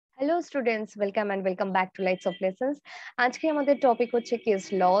Hello students, welcome back to lights off lessons. আজকে আমাদের topic হচ্ছে কেস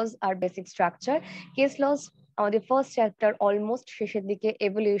লজ আর basic structure. Case lodge আমাদের first chapter almost শেষের দিকে।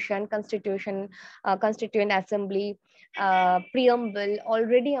 Evolution, constitution, constituent assembly, preamble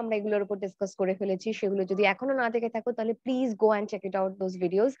already আমরা এগুলোর উপর ডিসকাস করে ফেলেছি। সেগুলো যদি এখনো না দেখে থাকো তাহলে please go and check it out those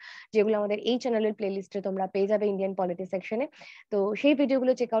videos, যেগুলো আমাদের এই চ্যানেলের প্লেলিস্টে তোমরা পেয়ে যাবে ইন্ডিয়ান পলিটি সেকশনে। তো সেই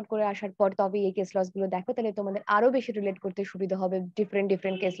ভিডিওগুলো চেক আউট করে আসার পর তবে এই কেস লজ গুলো দেখো, তাহলে তোমাদের আরো বেশি রিলেট করতে সুবিধা হবে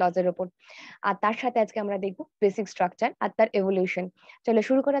ডিফারেন্ট কেস লজ এর উপর। আর তার সাথে আজকে আমরা দেখবো বেসিক স্ট্রাকচার আর তার এভলিউশন। চলো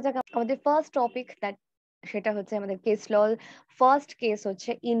শুরু করা যাক আমাদের ফার্স্ট টপিক, সেটা হচ্ছে আমাদের কেস ল। ফার্স্ট কেস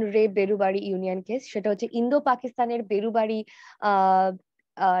হচ্ছে ইন রে বেরুবাড়ি ইউনিয়ন কেস। সেটা হচ্ছে ইন্দো পাকিস্তানের বেরুবাড়ি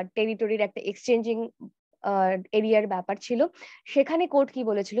টেরিটরির একটা এক্সচেঞ্জিং এরিয়ার ব্যাপার ছিল। সেখানে কোর্ট কি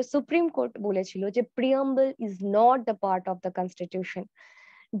বলেছিল, সুপ্রিম কোর্ট বলেছিল যে preamble is not the part of the constitution.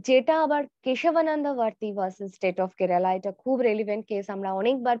 যেটা আবার Keshavananda Bharati versus state of Kerala, এটা খুব রেলিভেন্ট কেস, আমরা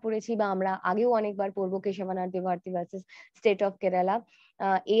অনেকবার পড়েছি বা আমরা আগেও অনেকবার পড়বো। Keshavananda Bharati versus state of Kerala,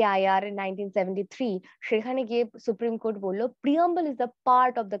 AIR 1973। সেখানে গিয়ে সুপ্রিম কোর্ট বললো preamble is the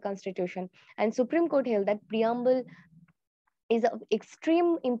part of the constitution and supreme court held that preamble is of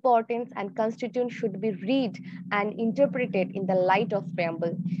extreme importance and constitution should be read and interpreted in the light of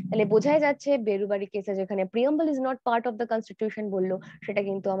preamble. তাহলে বোঝাই যাচ্ছে বেরুবাড়ি কেসে যেখানে preamble is not part of the constitution বললো, সেটা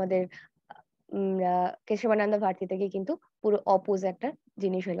কিন্তু আমাদের কেশবানন্দ ভারতী থেকে কিন্তু পুরো অপোজ একটা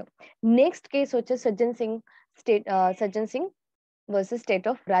জিনিস হলো। নেক্সট কেস হচ্ছে সজ্জন Singh versus state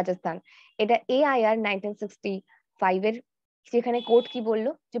of Rajasthan. এটা AIR 1965 এর। যেখানে কোর্ট কি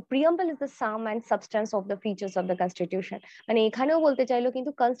বললো যে preamble is the some and substance of the features of the constitution. মানে এখানেও বলতে চাইলো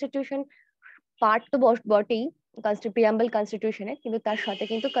কিন্তু কনস্টিটিউশন পার্ট তো বটেই প্রিয়াম্বল কনস্টিটিউশনের, কিন্তু তার সাথে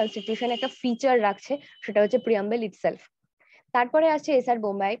কিন্তু কনস্টিটিউশন একটা ফিচার রাখছে, সেটা হচ্ছে প্রিয়াম্বল ইটসেলফ। তারপরে আছে SR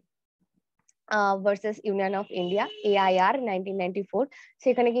Bombay versus union of India, AIR 1994।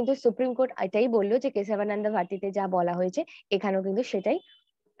 সেখানে কিন্তু সুপ্রিম কোর্ট এটাই বললো যে কেশবানন্দ ভারতীতে যা বলা হয়েছে এখানেও কিন্তু সেটাই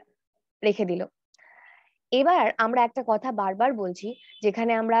রেখে দিল। এবার আমরা একটা কথা বারবার বলছি,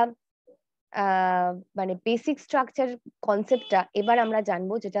 যেখানে আমরা মানে বেসিক স্ট্রাকচার কনসেপ্টটা এবার আমরা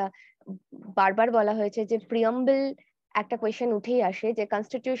জানবো, যেটা বারবার বলা হয়েছে যে প্রিয়াম্বল একটা কোয়েশ্চেন উঠেই আসে যে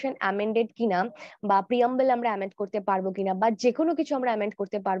কনস্টিটিউশন অ্যামেন্ডেড কিনা, বা প্রিয়াম্বল আমরা অ্যামেন্ড করতে পারবো কিনা, বা যে কোনো কিছু আমরা অ্যামেন্ড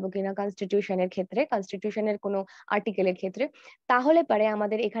করতে পারবো কিনা কনস্টিটিউশনের ক্ষেত্রে, কনস্টিটিউশনের কোনো আর্টিকেলের ক্ষেত্রে। তাহলে পারে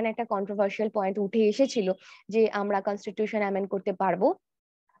আমাদের এখানে একটা কন্ট্রোভার্সিয়াল পয়েন্ট উঠে এসেছিল যে আমরা কনস্টিটিউশন অ্যামেন্ড করতে পারবো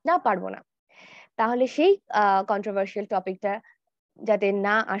না। তাহলে সেই কন্ট্রোভার্সিয়াল টপিকটা যাতে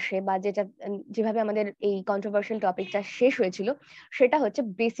না আসে, বা যেভাবে আমাদের এই কন্ট্রোভার্সিয়াল টপিকটা শেষ হয়েছিল, সেটা হচ্ছে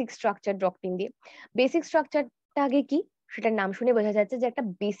বেসিক স্ট্রাকচার ডক্ট্রিন দিয়ে। বেসিক স্ট্রাকচারটা আগে কি, সেটার নাম শুনে বোঝা যাচ্ছে যে একটা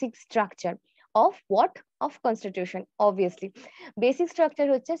basic structure of what, of constitution. Obviously basic structure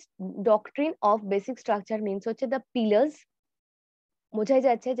হচ্ছে doctrine of basic structure means হচ্ছে দ্য পিলার্স। বোঝাই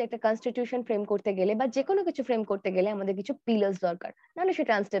যাচ্ছে যে একটা কনস্টিটিউশন ফ্রেম করতে গেলে বা যে কোনো কিছু ফ্রেম করতে গেলে আমাদের কিছু পিলার্স দরকার, নাহলে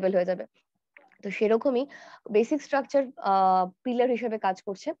সেটা আনস্টেবল হয়ে যাবে। তো সেরকমই বেসিক স্ট্রাকচার পিলার হিসেবে কাজ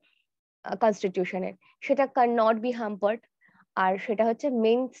করছে কনস্টিটিউশনের। সেটা ক্যান নট বি হ্যাম্পার্ড, আর সেটা হচ্ছে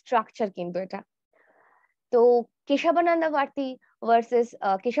মেইন স্ট্রাকচার কিন্তু এটা। তো কেশবানন্দ ভারতী ভার্সেস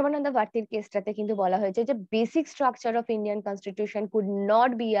কেশবানন্দ ভারতীর কেসটাতে কিন্তু বলা হয়েছে যে basic structure of Indian constitution could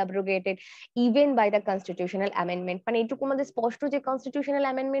not be abrogated even by the constitutional amendment. মানে এটুকু আমাদের স্পষ্ট যে কনস্টিটিউশনাল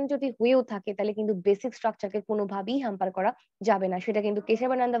অ্যামেন্ডমেন্ট যদি হয়েও থাকে তাহলে কিন্তু বেসিক স্ট্রাকচারকে কোনোভাবেই হ্যাম্পার করা যাবে না। সেটা কিন্তু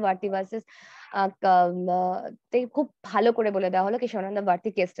কেশবানন্দ ভারতী ভার্সেস খুব ভালো করে বলে দেওয়া হলো কেশবানন্দ ভারতী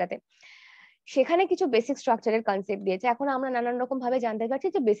কেসটাতে। সেখানে কিছু বেসিক স্ট্রাকচারের কনসেপ্ট দিয়েছে। এখন আমরা নানান রকম ভাবে জানতে পারছি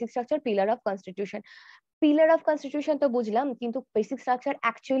যে basic structure pillar of constitution. Pillar of constitution তো বুঝলাম, কিন্তু বেসিক স্ট্রাকচার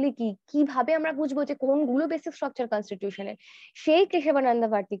অ্যাকচুয়ালি কি, কিভাবে আমরা বুঝবো যে কোনগুলো বেসিক স্ট্রাকচার কনস্টিটিউশনের? সেই কেশবানন্দ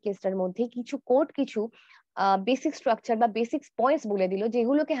ভারতী কেসটার মধ্যে কিছু কোর্ট কিছু বেসিক স্ট্রাকচার বা বেসিক পয়েন্টস বলে দিল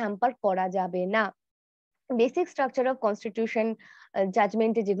যেগুলোকে হ্যাম্পার করা যাবে না। বেসিক স্ট্রাকচার অফ কনস্টিটিউশন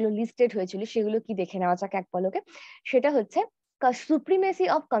জাজমেন্টে যেগুলো লিস্টেড হয়েছিল সেগুলো কি দেখে নেওয়া যাক এক পলকে। সেটা হচ্ছে supremacy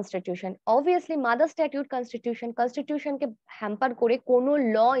of constitution. Obviously mother statute কনস্টিটিউশনকে hamper করে কোনো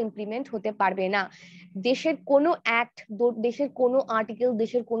ল ইমপ্লিমেন্ট হতে পারবে না। দেশের কোনো অ্যাক্ট, দেশের কোনো আর্টিকেল,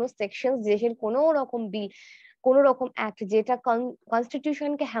 দেশের কোনো সেকশন, দেশের কোনো রকম বিল, কোন রকম অ্যাক্ট যেটা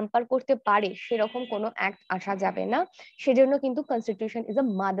কনস্টিটিউশনকে হ্যাম্পার করতে পারে সেরকম কোনো অ্যাক্ট আসা যাবে না। সেজন্য কিন্তু constitution is a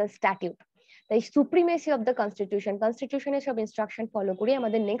mother statute. তাই সুপ্রিমেসি অফ দ্য কনস্টিটিউশনের সব ইনস্ট্রাকশন ফলো করে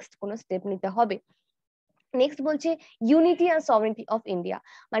আমাদের নেক্সট কোনো স্টেপ নিতে হবে। নেক্সট বলছে ইউনিটি আর সভরেনিটি অফ ইন্ডিয়া।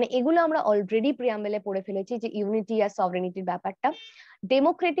 মানে এগুলো আমরা অলরেডি প্রিয়াম্বলে পড়ে ফেলেছি যে ইউনিটি আর সভরেনিটির ব্যাপারটা।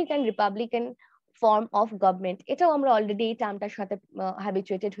 Democratic and Republican form of government, এটাও আমরা অলরেডি এই টার্মটার সাথে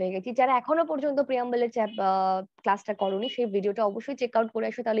হ্যাবিচুয়েটেড হয়ে গেছি। যারা এখনো পর্যন্ত প্রিয়াম্বলের ক্লাসটা করোনি সেই ভিডিওটা অবশ্যই চেক আউট করে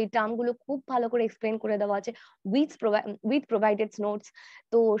আসো, তাহলে এই টার্মগুলো খুব ভালো করে এক্সপ্লেন করে দেওয়া আছে উইথ প্রোভাইডেড নোটস।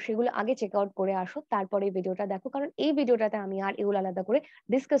 তো সেগুলো আগে চেক আউট করে আসো, তারপরে এই ভিডিওটা দেখো, কারণ এই ভিডিওটাতে আমি আর এগুলো আলাদা করে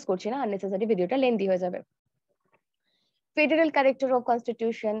ডিসকাস করছি না, আননেসেসারি ভিডিওটা লেন্দি হয়ে যাবে। Federal character of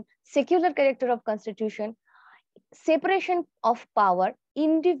constitution, secular character of constitution, separation of power,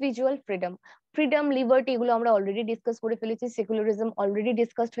 individual freedom liberty, এগুলো আমরা অলরেডি ডিসকাস করে ফেলেছি। সেকুলারিজম অলরেডি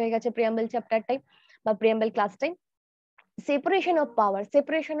ডিসকাসড হয়ে গেছে প্রিয়াম্বল চ্যাপ্টারটাই বা প্রিয়াম্বল ক্লাসটাই। সেপারেশন অফ পাওয়ার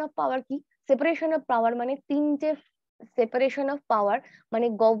কি? সেপারেশন অফ পাওয়ার মানে তিনটে সেপারেশন অফ পাওয়ার, মানে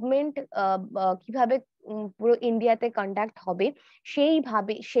গভর্নমেন্ট কিভাবে পুরো ইন্ডিয়াতে কন্ডাক্ট হবে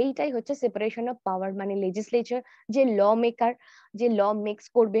সেইটাই হচ্ছে সেপারেশন অফ পাওয়ার। মানে লেজিসলেচার যে ল মেকার, যে ল মেক্স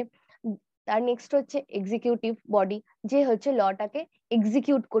করবে, তার নেক্সট হচ্ছে এক্সিকিউটিভ বডি যে হচ্ছে লটাকে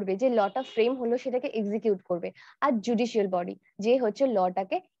এক্সিকিউট করবে, যে লটা ফ্রেম হলো সেটাকে এক্সিকিউট করবে, আর জুডিশিয়াল বডি যে হচ্ছে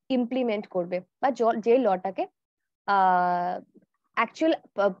লটাকে ইমপ্লিমেন্ট করবে বা যে লটাকে অ্যাকচুয়াল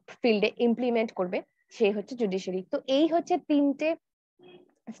ফিল্ডে ইমপ্লিমেন্ট করবে, সে হচ্ছে জুডিশিয়ারি। তো এই হচ্ছে তিনটে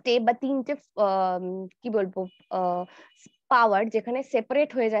স্টেপ বা তিনটে কি বলবো পাওয়ার, যেখানে সেপারেট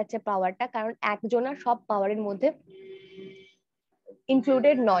হয়ে যাচ্ছে পাওয়ারটা, কারণ একজনের সব পাওয়ারের মধ্যে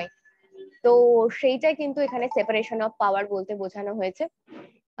ইনক্লুডেড নয়। তো সেইটাই কিন্তু এখানে সেপারেশন অফ পাওয়ার বলতে বোঝানো হয়েছে।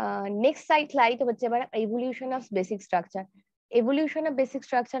 নেক্সট স্লাইড হচ্ছে এবার evolution of basic structure. Evolution of basic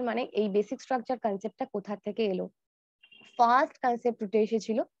structure মানে এই বেসিক স্ট্রাকচার কনসেপ্টটা কোথা থেকে এলো? ফার্স্ট কনসেপ্ট উঠে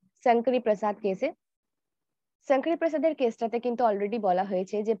এসেছিল শঙ্করী প্রসাদ কেসে। শঙ্করী প্রসাদের কেসটাতে কিন্তু অলরেডি বলা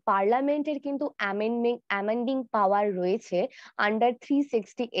হয়েছে যে পার্লামেন্টের কিন্তু অ্যামেন্ডিং পাওয়ার রয়েছে under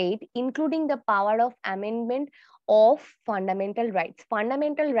 368, including the power of amendment of fundamental rights.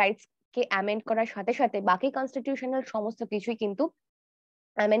 Fundamental rights K amend করার সাথে সাথে বাকি কনস্টিটিউশনাল সমস্ত কিছুই কিন্তু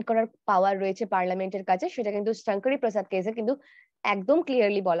অ্যামেন্ড করার পাওয়ার রয়েছে পার্লামেন্টের কাছে, সেটা কিন্তু শঙ্করী প্রসাদ কেসে কিন্তু একদম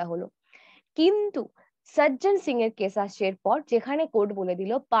ক্লিয়ারলি বলা হলো। কিন্তু সজ্জন সিং এর কেস আসছে এরপর, যেখানে কোর্ট বলে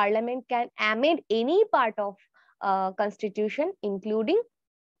দিল parliament can amend any part of constitution including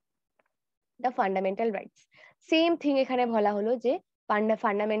the fundamental rights. Same thing এখানে বলা হলো যে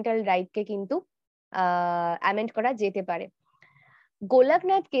ফান্ডামেন্টাল রাইট কে কিন্তু অ্যামেন্ড করা যেতে পারে।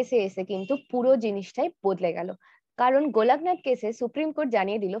 গোলকনাথ কেসে এসে কিন্তু পুরো জিনিসটাই বদলে গেল, কারণ গোলকনাথ কেসে সুপ্রিম কোর্ট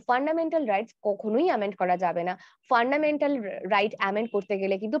জানিয়ে দিল ফান্ডামেন্টাল রাইটস কখনোই অ্যামেন্ড করা যাবে না। ফান্ডামেন্টাল রাইট অ্যামেন্ড করতে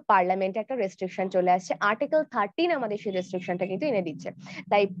গেলে কিন্তু পার্লামেন্টে একটা রেস্ট্রিকশন চলে আসছে, আর্টিকেল 13 আমাদের সেই রেস্ট্রিকশনটা কিন্তু এনে দিচ্ছে।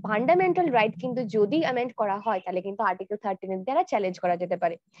 তাই ফান্ডামেন্টাল রাইট কিন্তু যদি অ্যামেন্ড করা হয় তাহলে কিন্তু আর্টিকেল 13 এর দ্বারা চ্যালেঞ্জ করা যেতে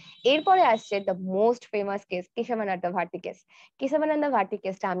পারে। এরপরে আসছে the most famous case, Keshavananda Bharati case. Keshavananda Bharati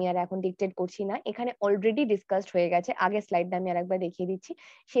কেসটা আমি আর এখন ডিকটেট করছি না, এখানে অলরেডি ডিসকাসড হয়ে গেছে, আগের স্লাইডটা আমি আরেকবার দেখিয়ে দিচ্ছি।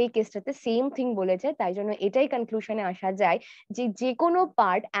 সেই কেসটাতে সেম থিং বলেছে, তাই জন্য এটাই কনক্লুশনে আসা যায় যে যে কোনো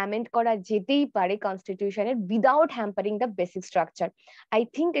পার্ট অ্যামেন্ড করা যেতেই পারে কনস্টিটিউশনের without hampering the basic structure. I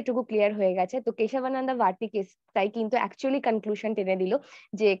think এটুকু ক্লিয়ার হয়ে গেছে। তো কেশবানন্দ ভারতী কেস তাই কিন্তু অ্যাকচুয়ালি কনক্লুশন টেনে দিল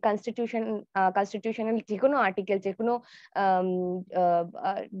যে কনস্টিটিউশনাল যে কোনো আর্টিকেল, যে কোনো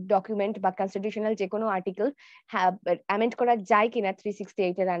ডকুমেন্ট বা কনস্টিটিউশনাল যে কোনো আর্টিকেল অ্যামেন্ড করা যায় কিনা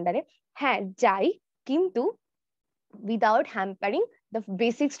 368 এর আন্ডারে। হ্যাঁ যায়, কিন্তু without hampering the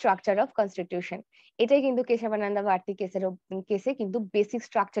basic structure of constitution. এটাই কিন্তু কেশবানন্দ ভারতী কেসে কিন্তু বেসিক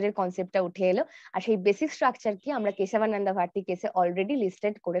স্ট্রাকচারের কনসেপ্টটা উঠে এলো। আর সেই বেসিক স্ট্রাকচার কি আমরা কেশবানন্দ ভারতী কেসে অলরেডি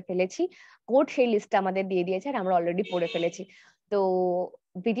লিস্টেড করে ফেলেছি, কোর্ট সেই লিস্টটা আমাদের দিয়ে দিয়েছে আর আমরা অলরেডি পড়ে ফেলেছি। তো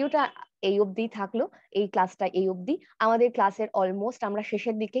ভিডিওটা এই অবধি থাকলো, এই ক্লাসটা এই অবধি। আমাদের ক্লাসের অলমোস্ট আমরা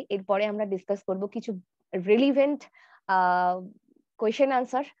শেষের দিকে, এরপরে আমরা ডিসকাস করব কিছু রিলিভেন্ট কোয়েশ্চেন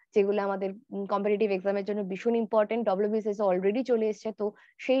আনসার, যেগুলো আমাদের কম্পিটিটিভ এক্সামের জন্য ভীষণ ইম্পর্টেন্ট। WBCS অলরেডি চলে এসেছে, তো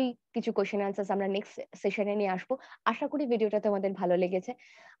সেই কিছু কোয়েশ্চেন আনসার আমরা নেক্সট সেশনে নিয়ে আসবো। আশা করি ভিডিওটা তোমাদের ভালো লেগেছে।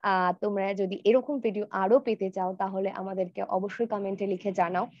 তোমরা যদি এরকম ভিডিও আরো পেতে চাও তাহলে আমাদেরকে অবশ্যই কমেন্টে লিখে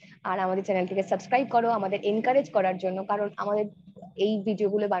জানাও, আর আমাদের চ্যানেলটিকে সাবস্ক্রাইব করো আমাদের এনকারেজ করার জন্য, কারণ আমাদের এই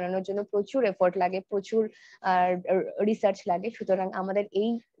ভিডিওগুলো বানানোর জন্য প্রচুর এফোর্ট লাগে, প্রচুর রিসার্চ লাগে। সুতরাং আমাদের এই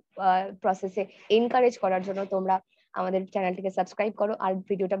প্রসেসে এনকারেজ করার জন্য তোমরা আমাদের চ্যানেলটিকে সাবস্ক্রাইব করো, আর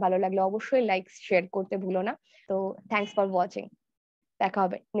ভিডিওটা ভালো লাগলে অবশ্যই লাইক শেয়ার করতে ভুলো না। তো থ্যাঙ্কস ফর ওয়াচিং, দেখা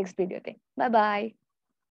হবে নেক্সট ভিডিওতে, বাই বাই।